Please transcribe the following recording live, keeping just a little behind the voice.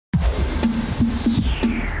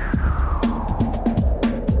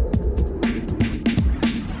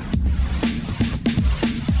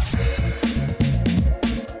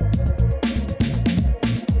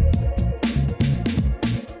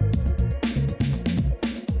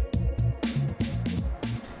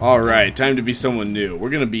Alright, time to be someone new. We're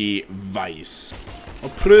gonna be Vice.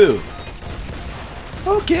 Approve.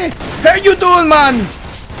 Okay. How you doing, man?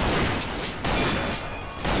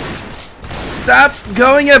 Stop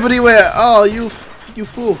going everywhere. Oh, you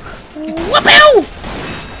fool. Whoop-ow!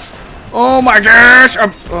 Oh my gosh.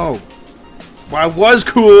 Oh. Well, I was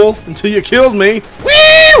cool until you killed me.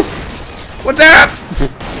 Woo! What's up?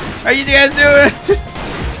 How you guys doing?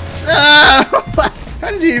 How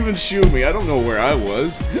did he even shoot me? I don't know where I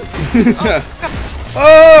was.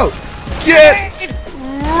 Oh! Get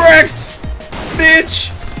wrecked, bitch!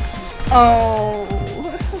 Oh,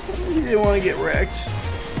 you didn't want to get wrecked.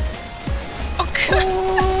 Okay.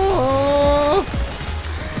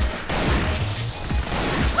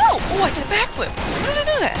 Oh, I did a backflip. How did I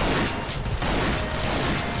do that?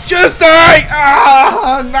 Just die!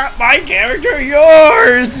 Ah, not my character,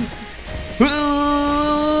 yours!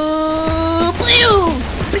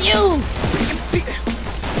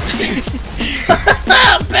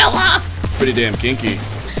 Bella! Pretty damn kinky.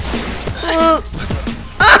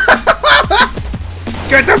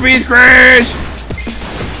 Get the beast crash!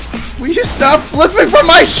 Will you stop flipping for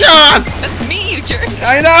my shots? That's me, you jerk.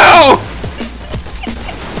 I know!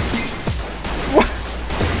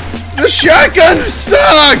 The shotgun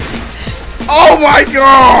sucks! Oh my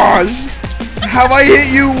gosh! Have I hit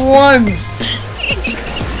you once?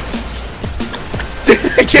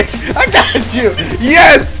 I got you!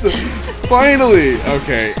 Yes! Finally!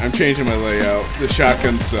 Okay, I'm changing my layout. The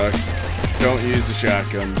shotgun sucks. Don't use the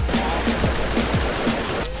shotgun.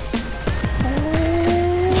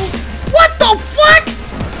 What the fuck?!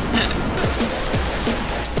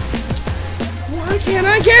 Why can't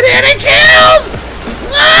I get any kills?!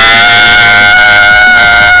 Ah!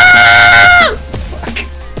 Fuck.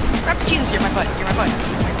 Rapper Jesus, you're my butt. You're my butt.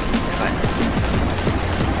 You're my butt.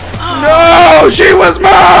 Oh. No! She was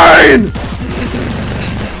mine!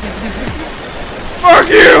 Fuck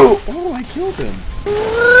you! Oh, I killed him.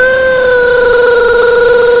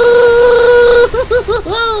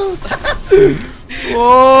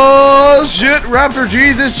 Oh shit, Raptor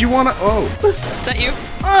Jesus, you wanna? Oh. Is that you?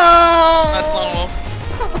 Oh! That's Lone Wolf.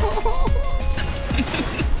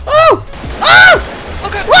 Oh! Oh!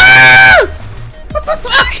 Okay. Walk.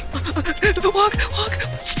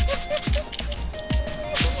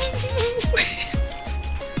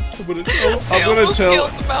 I'm gonna tell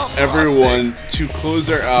everyone to close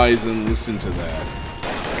their eyes and listen to that.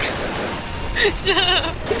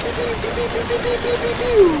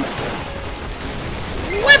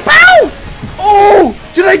 Whip out! Oh!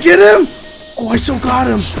 Did I get him? Oh, I still got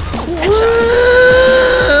him.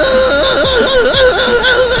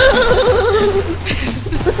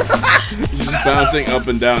 He's just bouncing up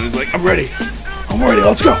and down. He's like, I'm ready,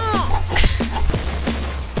 let's go.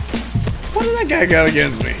 What did that guy got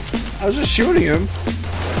against me? I was just shooting him.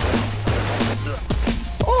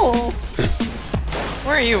 Oh.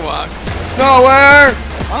 Where are you, Walk? Nowhere!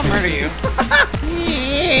 I'll murder you.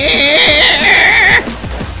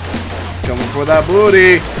 Coming for that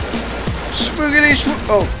booty. Spoogity swoop.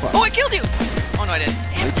 Oh, fuck. Oh, I killed you! Oh, no, I didn't.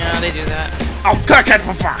 Damn. Yeah, they do that. Oh, cock it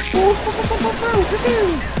for fuck.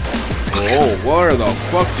 Oh, where the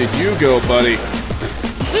fuck did you go, buddy?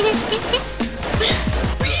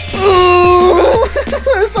 Ooh!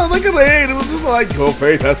 That sounds like a lane. It was just like, your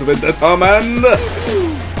faith has been determined.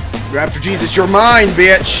 Raptor Jesus, you're mine,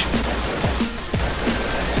 bitch.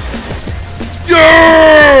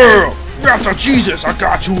 Yeah! Raptor Jesus, I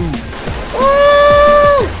got you. Ooh!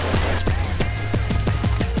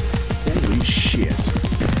 Holy shit.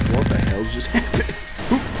 What the hell just happened?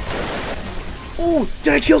 Oh,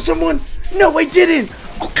 did I kill someone? No, I didn't.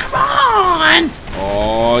 Oh, come on.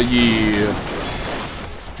 Oh, yeah.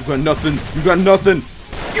 You got nothing. You got nothing.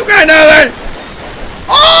 You got nothing.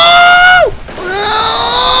 Oh!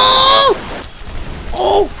 Oh!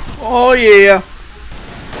 Oh! Oh, yeah.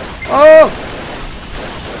 Oh!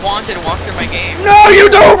 Wanted to walk through my game. No, you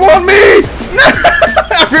don't want me!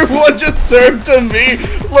 Everyone just turned to me.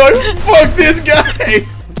 It's like, fuck this guy.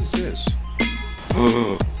 What is this?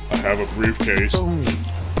 I have a briefcase. No!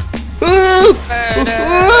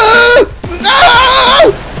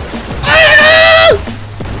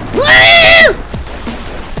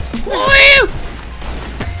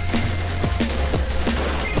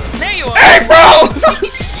 There you are. April!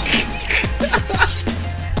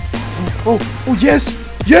 Oh, yes!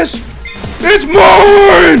 Yes! It's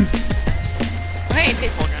mine! Hey,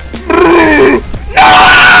 take full gun. No!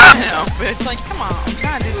 I know, but it's like, come on, I'm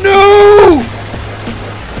trying to do something. No!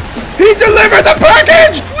 He delivered the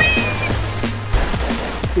package!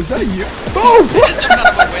 Was that you? Oh! Just jumped out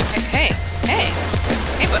of the way. Hey,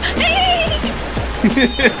 but hey!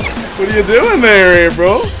 What are you doing there,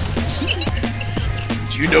 bro?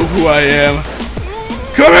 Do you know who I am?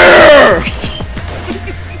 Come here!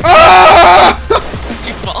 Ah!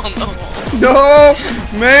 You fall in the hole. No,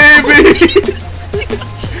 maybe.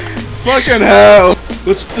 Fucking hell.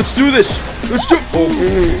 Let's do this. Let's do. Oh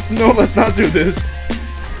no, let's not do this.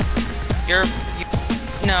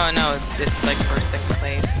 No, it's like for second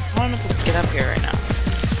place. I don't know to get up here right now.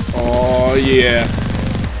 Oh yeah.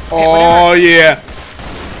 Oh yeah.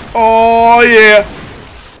 Oh yeah.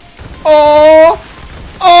 Oh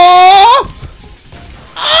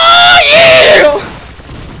yeah.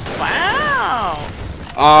 Wow.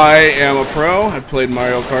 I am a pro. I've played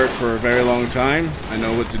Mario Kart for a very long time. I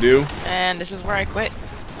know what to do. And this is where I quit.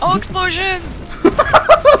 Oh, explosions!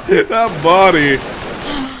 That body.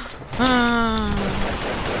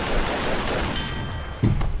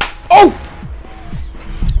 Oh!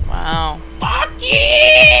 Wow. Fuck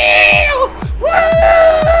you! Woo!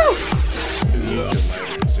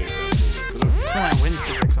 My wind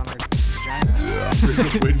physics on her vagina. Where's the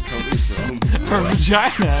wind coming from? Her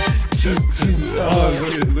vagina. She's Oh,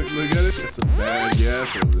 look at it. It's a bad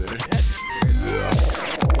gas over there. Yeah,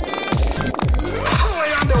 seriously.